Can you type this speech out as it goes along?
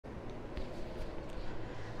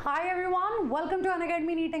Hi everyone, welcome to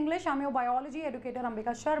Unacademy NEET English. I'm your biology educator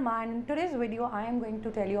Ambika Sharma, and in today's video I am going to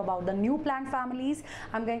tell you about the new plant families.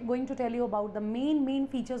 I'm going to tell you about the main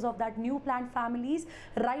features of that new plant families,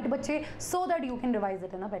 right bache, so that you can revise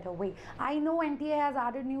it in a better way. I know NTA has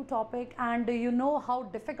added new topic, and you know how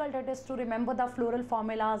difficult it is to remember the floral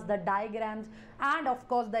formulas, the diagrams, and of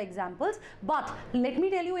course the examples. But let me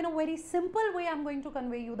tell you in a very simple way I'm going to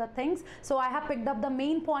convey you the things. So I have picked up the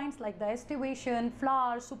main points like the estivation,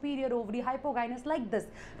 flowers, superior ovary, hypogynous, like this,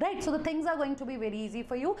 right? So the things are going to be very easy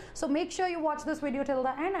for you. So make sure you watch this video till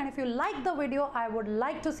the end, and if you like the video, I would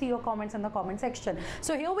like to see your comments in the comment section.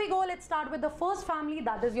 So here we go. Let's start with the first family,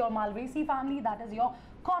 that is your Malvaceae family, that is your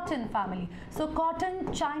cotton family. So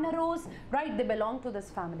cotton, China rose, right, they belong to this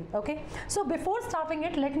family. Okay, so before starting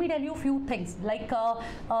it, let me tell you a few things like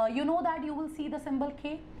you know that you will see the symbol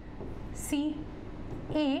K, C,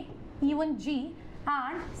 A, even G,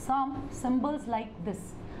 and some symbols like this.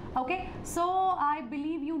 Okay, so I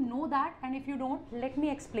believe you know that, and if you don't, let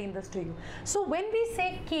me explain this to you. So when we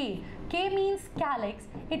say K means calyx.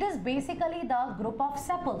 It is basically the group of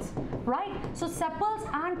sepals, right? So sepals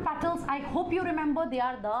and petals, I hope you remember, they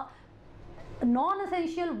are the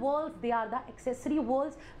non-essential whorls, they are the accessory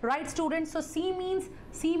whorls, right students? So C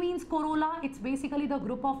means corolla. It's basically the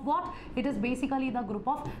group of what? It is basically the group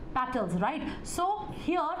of petals, right? So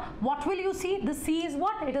here what will you see? The C is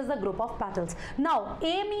what? It is the group of petals. Now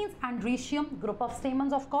A means androecium, group of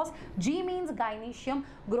stamens, of course. G means gynoecium,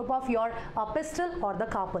 group of your pistil or the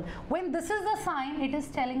carpel. When this is the sign, it is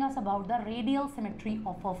telling us about the radial symmetry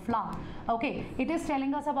of a flower. Okay, it is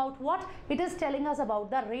telling us about what? It is telling us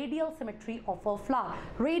about the radial symmetry of a flower.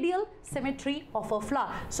 Radial symmetry of a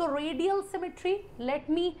flower. So radial symmetry, let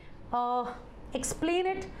me explain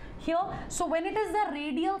it here. So when it is the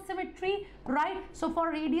radial symmetry, right, so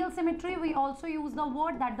for radial symmetry we also use the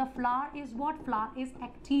word that the flower is what? Flower is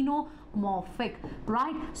actinomorphic,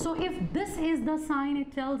 right? So if this is the sign,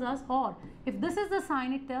 it tells us, or if this is the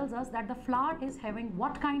sign, it tells us that the flower is having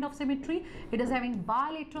what kind of symmetry? It is having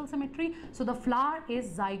bilateral symmetry. So the flower is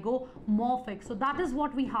zygomorphic. So that is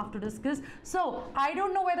what we have to discuss. So I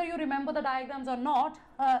don't know whether you remember the diagrams or not,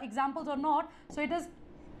 examples or not. So it is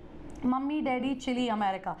mummy, daddy, chili,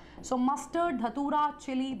 America. So mustard, dhatura,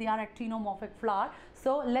 chili, they are actinomorphic flower.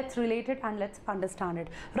 So let's relate it and let's understand it,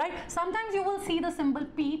 right? Sometimes you will see the symbol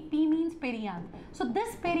P. P means perianth. So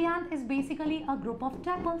this perianth is basically a group of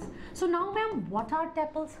tepals. So now ma'am, what are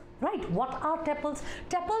tepals? Right, what are tepals?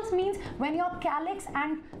 Tepals means when your calyx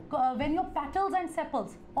and when your petals and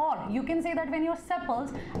sepals, or you can say that when your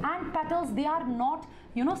sepals and petals, they are not,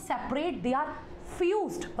 you know, separate, they are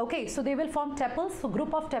fused. Okay, so they will form tepals. So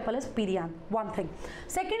group of tepal is perianth, one thing.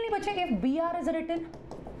 Secondly, bache, if BR is written,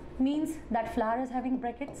 means that flower is having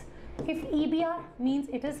brackets. If EBR means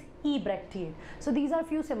it is ebracteate. So these are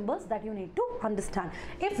few symbols that you need to understand.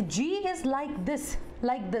 If G is like this,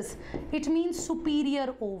 it means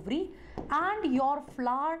superior ovary, and your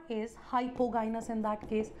flower is hypogynous in that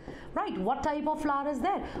case, right? What type of flower is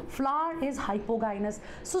there? Flower is hypogynous.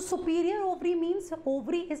 So superior ovary means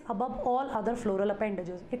ovary is above all other floral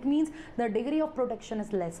appendages. It means the degree of protection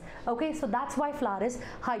is less. Okay, so that's why flower is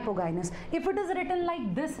hypogynous. If it is written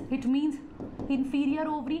like this, it means inferior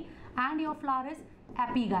ovary, and your flower is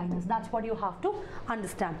epigynous. That's what you have to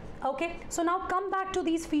understand. Okay, so now come back to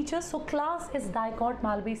these features. So class is dicot,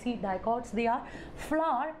 Malvaceae dicots they are.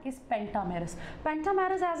 Flower is pentamerous.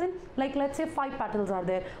 Pentamerous as in, like, let's say 5 petals are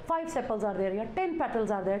there, 5 sepals are there, yeah, 10 petals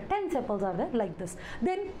are there, 10 sepals are there, like this.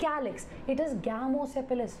 Then calyx, it is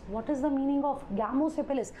gamosepalous. What is the meaning of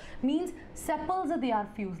gamosepalous? Means sepals, they are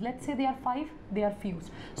fused. Let's say they are 5, they are fused.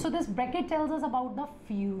 So this bracket tells us about the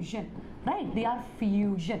fusion, right? They are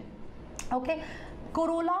fusion. Okay,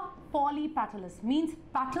 corolla polypetalous means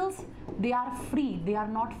petals, they are free, they are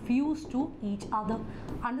not fused to each other.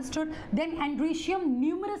 Understood? Then androecium,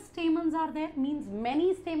 numerous stamens are there, means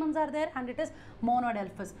many stamens are there, and it is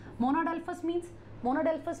monodelphous. Monodelphous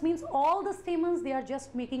means all the stamens, they are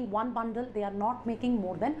just making one bundle, they are not making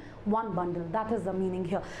more than one bundle. That is the meaning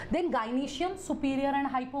here. Then gynoecium, superior and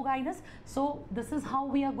hypogynous. So this is how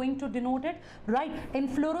we are going to denote it, right?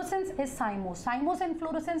 Inflorescence is cymose. Cymose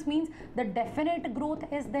inflorescence means the definite growth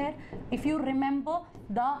is there. If you remember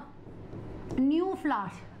the new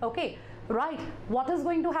flowers, okay, right, what is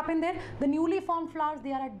going to happen there? The newly formed flowers,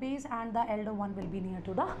 they are at base, and the elder one will be near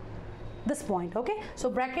to the this point. Okay, so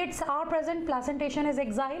brackets are present, placentation is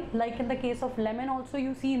exile, like in the case of lemon also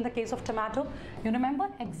you see in the case of tomato. You remember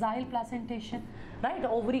exile placentation, right?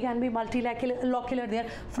 Ovary can be multilocular there.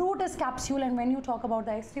 Fruit is capsule, and when you talk about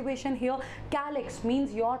the estivation here, calyx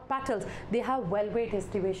means your petals, they have velvet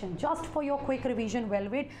estivation. Just for your quick revision,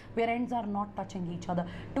 velvet where ends are not touching each other.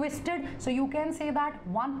 Twisted, so you can say that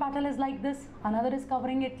one petal is like this, another is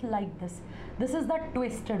covering it like this. This is the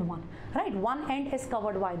twisted one, right? One end is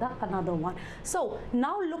covered by the another one. So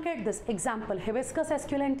now look at this example: hibiscus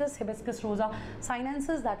esculentus, hibiscus rosa,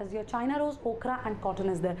 sinensis, that is your China rose, okra and cotton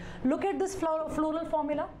is there. Look at this floral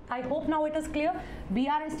formula. I hope now it is clear.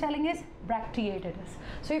 BR is telling is bracteate it is.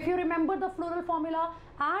 So if you remember the floral formula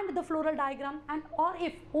and the floral diagram, and or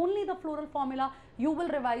if only the floral formula, you will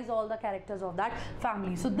revise all the characters of that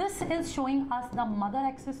family. So this is showing us the mother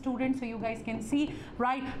axis, students. So you guys can see,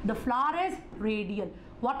 right, the flower is radial.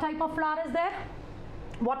 What type of flower is there?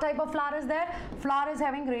 What type of flower is there? Flower is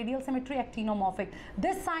having radial symmetry, actinomorphic.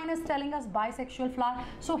 This sign is telling us bisexual flower.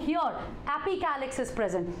 So here apicalyx is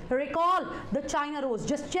present. Recall the China rose.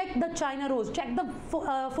 Just check the China rose. Check the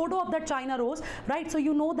photo of the China rose, right? So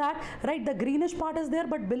you know that, right? The greenish part is there,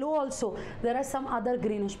 but below also there are some other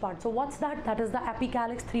greenish part. So what's that? That is the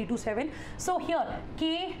apicalyx 3 to 7. So here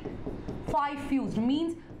K5 fused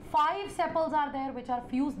means 5 sepals are there which are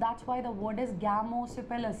fused. That's why the word is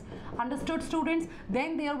gamosepalous. Understood, students?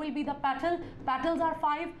 Then there will be the petal. Petals are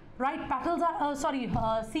 5, right? Petals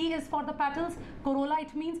are C is for the petals. Corolla,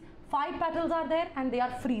 it means 5 petals are there and they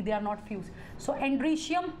are free, they are not fused. So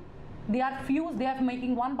androecium, they are fused, they are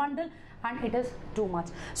making one bundle, and it is too much.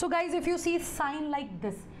 So guys, if you see sign like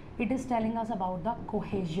this, it is telling us about the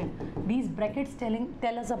cohesion. These brackets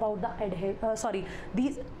tell us about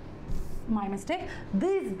the my mistake.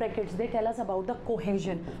 These brackets, they tell us about the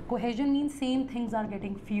cohesion. Cohesion means same things are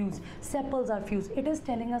getting fused, sepals are fused. It is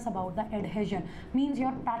telling us about the adhesion, means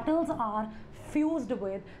your petals are fused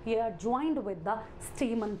with, you are joined with the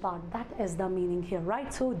stamen part. That is the meaning here,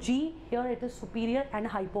 right? So G here, it is superior and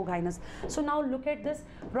hypogynous. So now look at this,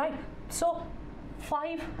 right? So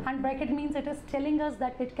 5 and bracket means it is telling us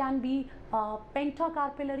that it can be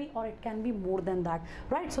pentacarpellary or it can be more than that,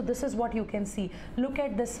 right? So this is what you can see. Look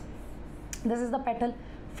at this. This is the petal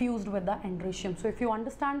fused with the androecium. So if you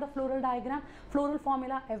understand the floral diagram, floral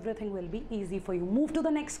formula, everything will be easy for you. Move to the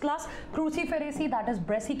next class. Cruciferaceae, that is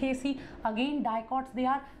brassicaceae. Again dicots they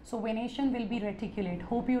are. So venation will be reticulate.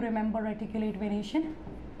 Hope you remember reticulate venation.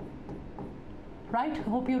 Right,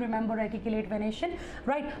 hope you remember reticulate venation.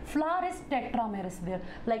 Right, flower is tetramerous there,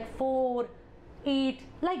 like 4, 8,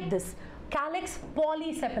 like this. Calyx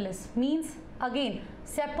polysepalous means again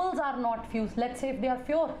sepals are not fused. Let's say if they are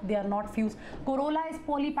pure, they are not fused. Corolla is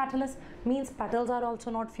polypetalous, means petals are also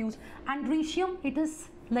not fused. Androecium, it is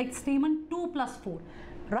like stamen 2 plus 4.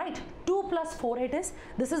 Right, 2 plus 4 it is.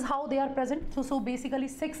 This is how they are present. So basically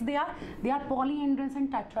 6 they are polyandrous and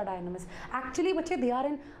tetradynamous. Actually bache, they are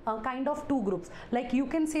in kind of 2 groups. Like you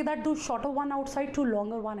can say that the shorter one outside to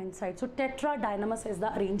longer one inside. So tetradynamous is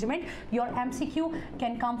the arrangement. Your MCQ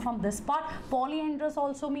can come from this part. Polyandrous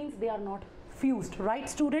also means they are not fused, right,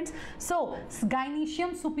 students? So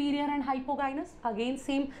gynoecium, superior and hypogynous, again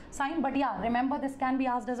same sign, but yeah, remember this can be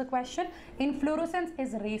asked as a question. Inflorescence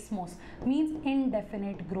is racemose, means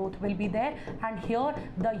indefinite growth will be there, and here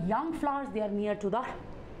the young flowers, they are near to the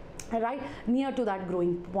near to that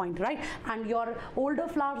growing point, right? And your older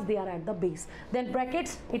flowers, they are at the base. Then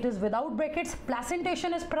brackets, it is without brackets.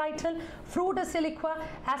 Placentation is parietal, fruit is siliqua,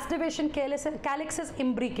 estivation calyx is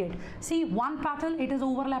imbricate. See, one petal, it is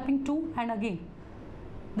overlapping 2, and again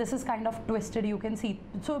this is kind of twisted, you can see.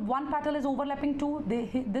 So one petal is overlapping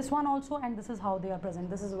 2, this one also, and this is how they are present.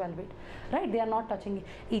 This is velvet, right? They are not touching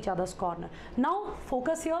each other's corner. Now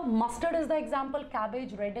focus here. Mustard is the example,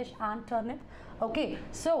 cabbage, radish and turnip. Okay,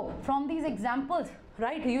 so from these examples,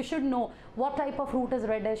 right, you should know what type of fruit is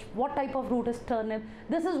radish, what type of fruit is turnip.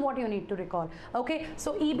 This is what you need to recall. Okay,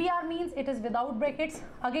 so EBR means it is without brackets.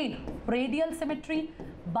 Again, radial symmetry,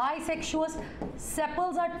 bisexuous,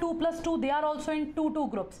 sepals are 2 plus 2. They are also in 2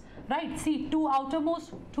 groups, right? See, 2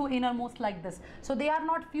 outermost, 2 innermost, like this. So they are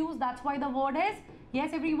not fused. That's why the word is, yes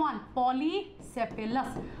everyone,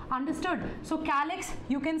 polysepalous. Understood? So calyx,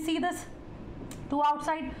 you can see this, 2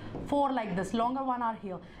 outside, 4 like this, longer one are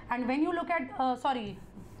here. And when you look at sorry,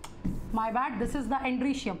 my bad, this is the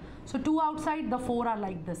androecium. So 2 outside, the 4 are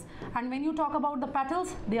like this. And when you talk about the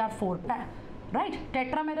petals, they are 4, right?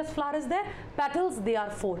 Tetramerous flower is there, petals, they are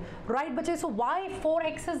 4, right bache? So why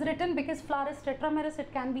 4x is written? Because flower is tetramerous,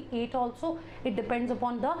 it can be 8 also, it depends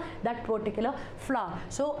upon that particular flower.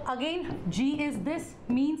 So again, G is this,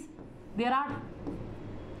 means there are,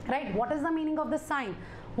 right, what is the meaning of this sign?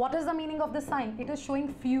 What is the meaning of this sign? It is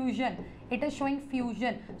showing fusion. It is showing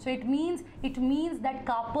fusion. So it means that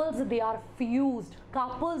carpels, they are fused.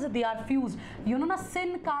 Carpels, they are fused. You know, na,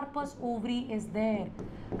 syncarpous ovary is there.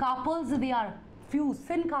 Carpels, they are fused.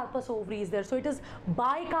 Syncarpous ovary is there. So it is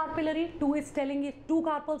bicarpellary. 2 is telling it 2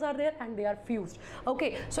 carpels are there and they are fused.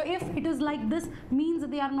 Okay, so if it is like this, means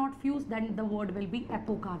they are not fused, then the word will be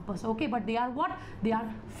apocarpous. Okay, but they are what? They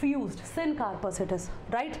are fused. Syncarpous it is,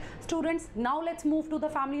 right? Students, now let's move to the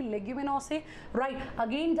family Leguminosae. Right,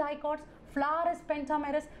 again dicots. Flower is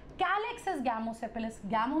pentamerous. Calyx is gamosepalous.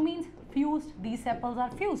 Gamo means fused. These sepals are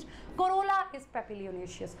fused. Corolla is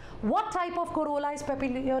papilionaceous. What type of corolla is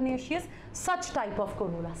papilionaceous? Such type of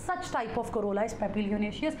corolla. Such type of corolla is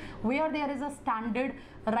papilionaceous, where there is a standard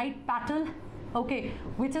right petal, okay,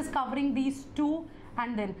 which is covering these 2,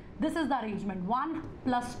 and then this is the arrangement 1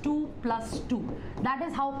 plus 2 plus 2. That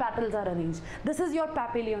is how petals are arranged. This is your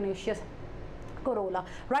papilionaceous corolla,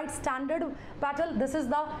 right? Standard petal. This is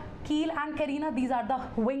the keel and carina. These are the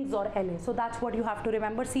wings or alae. So that's what you have to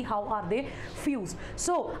remember. See how are they fused.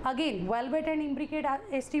 So again, velvet and imbricate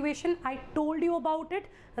estivation, I told you about it,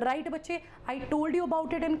 right bache? I told you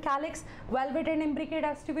about it in calyx. Velvet and imbricate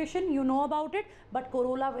estivation, you know about it, but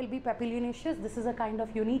corolla will be papilionaceous. This is a kind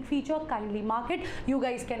of unique feature. Kindly mark it. You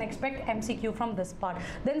guys can expect MCQ from this part.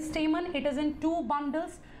 Then stamen, it is in 2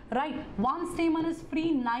 bundles. Right, 1 stamen is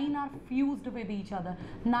free, 9 are fused with each other.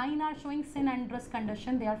 9 are showing synandrous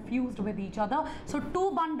condition, they are fused with each other. So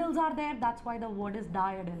 2 bundles are there, that's why the word is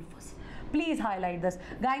diadelphous. Please highlight this.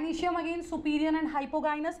 Gynoecium again superior and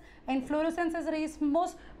hypogynous. Inflorescence is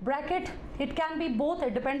racemose. Bracket, it can be both,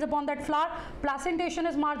 it depends upon that flower. Placentation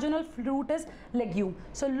is marginal, fruit is legume.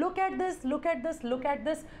 So look at this, look at this, look at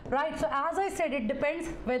this. Right, so as I said, it depends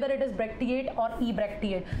whether it is bracteate or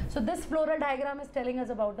ebracteate. So this floral diagram is telling us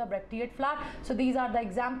about the bracteate flower. So these are the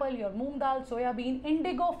example, your moong dal, soybean,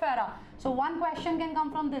 indigofera. So one question can come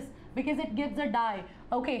from this because it gives a dye.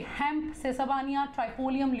 Okay, hemp, sesabania,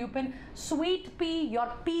 trifolium, lupin, sweet pea,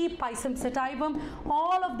 your pea, pisum sativum,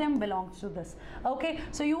 all of them belongs to this. Okay,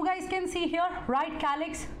 so you guys can see here, right,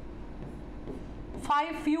 calyx,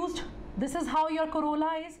 5 fused. This is how your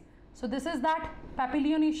corolla is. So this is that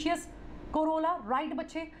papilionaceous corolla, right,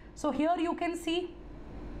 bache? So here you can see,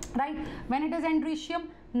 right, when it is andrecium,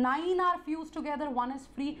 9 are fused together, 1 is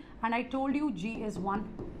free, and I told you G is 1.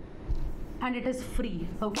 And it is free.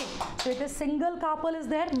 Okay, so it is single carpel is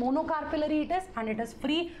there, monocarpellary it is, and it is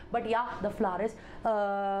free, but yeah, the flower is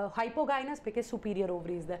hypogynous because superior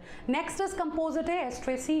ovary is there. Next is compositae,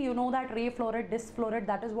 estraceae. You know that ray floret, disc floret,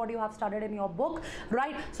 that is what you have studied in your book,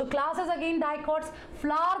 right? So classes again dicots.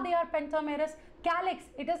 Flower, they are pentamerous. Calyx,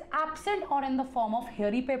 it is absent or in the form of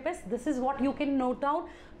hairy pappus. This is what you can note down.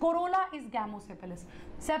 Corolla is gamosepalous.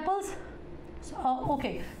 Sepals,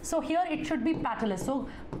 okay, so here it should be petalless. So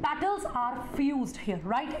petals are fused here,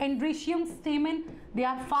 right? Andrecium, stamen, they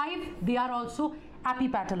are 5, they are also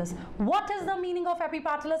epipetalous. What is the meaning of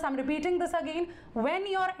epipetalous? I'm repeating this again. When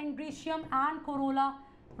your andrecium and corolla,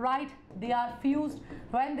 right, they are fused,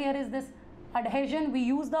 when there is this adhesion, we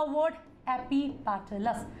use the word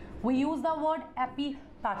epipetalous. We use the word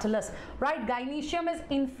epipetalous, right? Gynoecium is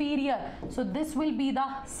inferior, so this will be the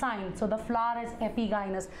sign. So the flower is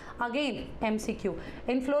epigynous. Again, MCQ.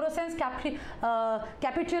 Inflorescence,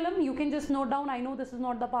 capitulum, you can just note down. I know this is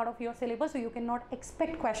not the part of your syllabus, so you cannot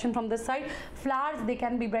expect question from this side. Flowers, they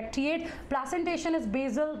can be bracteate. Placentation is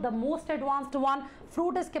basal, the most advanced one.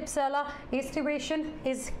 Fruit is cypsela. Estivation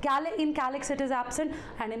is in calyx, it is absent,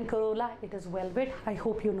 and in corolla it is velvet. I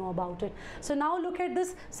hope you know about it. So now look at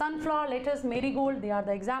this sunflower, lettuce, marigold, they are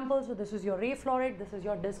the examples. So this is your ray floret, this is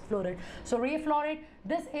your disc floret. So ray floret,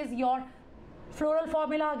 this is your floral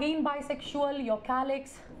formula, again bisexual, your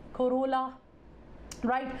calyx, corolla,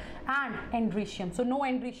 right, and andrecium. So no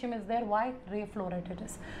andrecium is there. Why? Ray floret it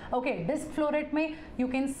is. Okay, disc floret mein you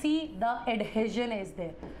can see the adhesion is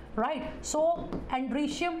there, right? So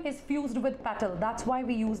andrecium is fused with petal, that's why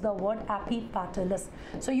we use the word epipetalous.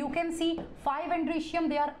 So you can see 5 andrecium,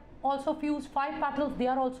 they are also fused, 5 petals, they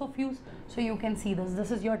are also fused. So you can see this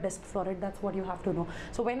is your disc floret, that's what you have to know.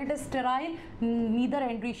 So when it is sterile, neither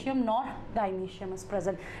andrecium nor gynoecium is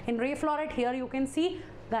present. In ray floret, here you can see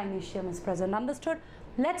gynoecium is present. Understood?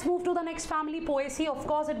 Let's move to the next family, Poaceae. Of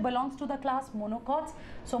course, it belongs to the class monocots.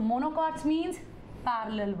 So monocots means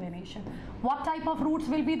parallel venation. What type of roots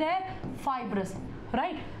will be there? Fibrous,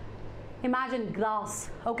 right? Imagine grass.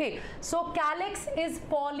 Okay, so calyx is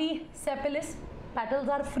polysepalous, petals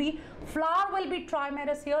are free. Flower will be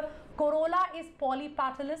trimerous here. corolla is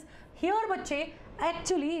polypetalous. Here bache,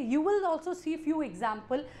 actually you will also see few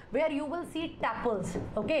example where you will see tepals.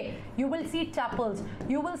 Okay, you will see tepals,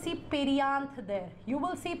 you will see perianth there, you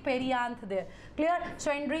will see perianth there. Clear? So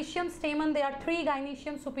androecium stamen, there are 3: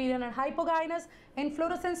 gynoecium superior and hypogynous,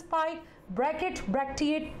 inflorescence spike, bracket,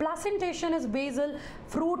 bracteate, placentation is basal,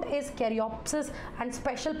 fruit is caryopsis, and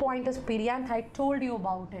special point is perianth. I told you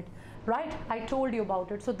about it, right? I told you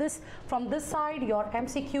about it. So this, from this side your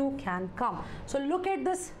MCQ can come. So look at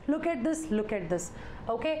this, look at this, look at this.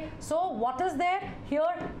 Okay, so what is there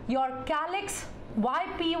here? Your calyx. Why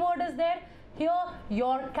P word is there? Here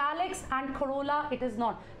your calyx and corolla, it is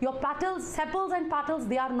not. Your petals, sepals and petals,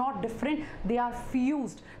 they are not different, they are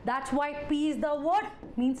fused. That's why P is the word,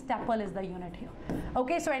 means tepal is the unit here.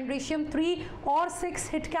 Okay, so androecium 3 or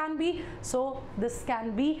 6 it can be. So this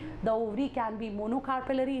can be, the ovary can be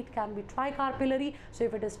monocarpillary, it can be tricarpillary. So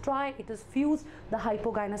if it is tri, it is fused, the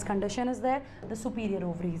hypogynous condition is there, the superior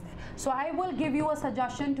ovary is there. So I will give you a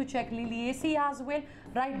suggestion to check liliaceae as well,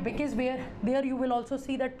 right? Because where there you will also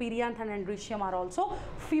see that perianth and androecium are also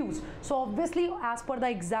fused. So obviously as per the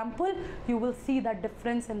example you will see that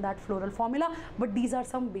difference in that floral formula, but these are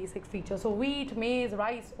some basic features. So wheat, maize,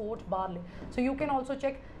 rice, oat, barley. So you can also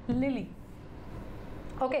check lily.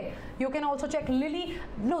 Okay, you can also check lily.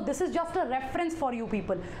 No, this is just a reference for you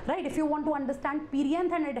people, right? If you want to understand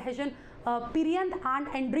perianth and adhesion, perianth and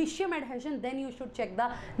androecium adhesion, then you should check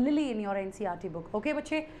the lily in your NCERT book. Okay,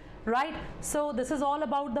 bache? Right, so this is all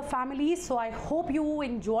about the families. So I hope you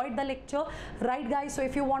enjoyed the lecture, right guys? So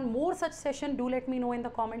if you want more such session, do let me know in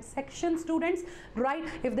the comment section, students, right?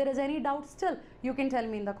 If there is any doubt still, you can tell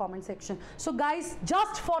me in the comment section. So guys,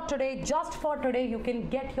 just for today, you can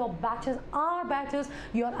get your batches, our batches,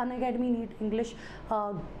 your Unacademy NEET English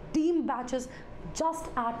team batches, just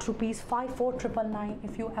at ₹54,999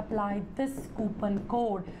 if you apply this coupon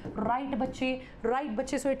code, right bache, right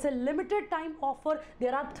bache. So it's a limited time offer.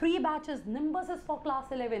 There are 3 batches. Nimbus is for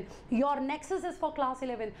class 11, your Nexus is for class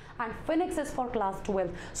 11, and Phoenix is for class 12.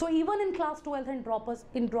 So even in class 12 and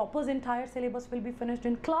droppers entire syllabus will be finished.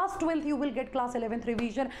 In class 12 you will get class 11th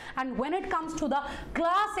revision, and when it comes to the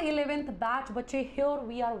class 11th batch bache, here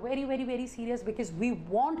we are very, very, very serious, because we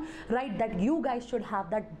want, right, that you guys should have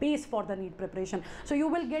that base for the NEET preparation. So you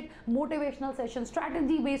will get motivational session,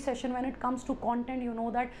 strategy based session. When it comes to content, you know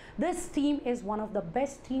that this team is one of the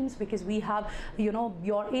best teams, because we have, you know,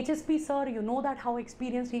 your HSP sir, you know that how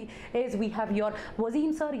experienced he is. We have your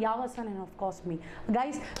Wazim sir, Yavasan, and of course me,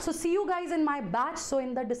 guys. So see you guys in my batch. So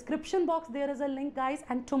in the description box there is a link, guys,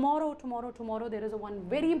 and tomorrow there is a one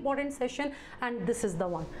very important session, and this is the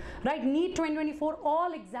one, right? NEET 2024,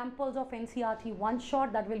 all examples of NCERT one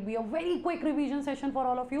shot. That will be a very quick revision session for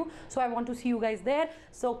all of you. So I want to see you guys there.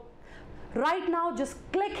 So right now just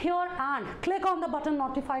click here and click on the button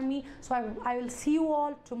notify me. So I will see you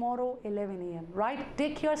all tomorrow 11 AM, right?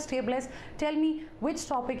 Take care, stay blessed. Tell me which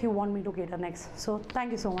topic you want me to cater next. So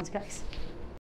thank you so much, guys.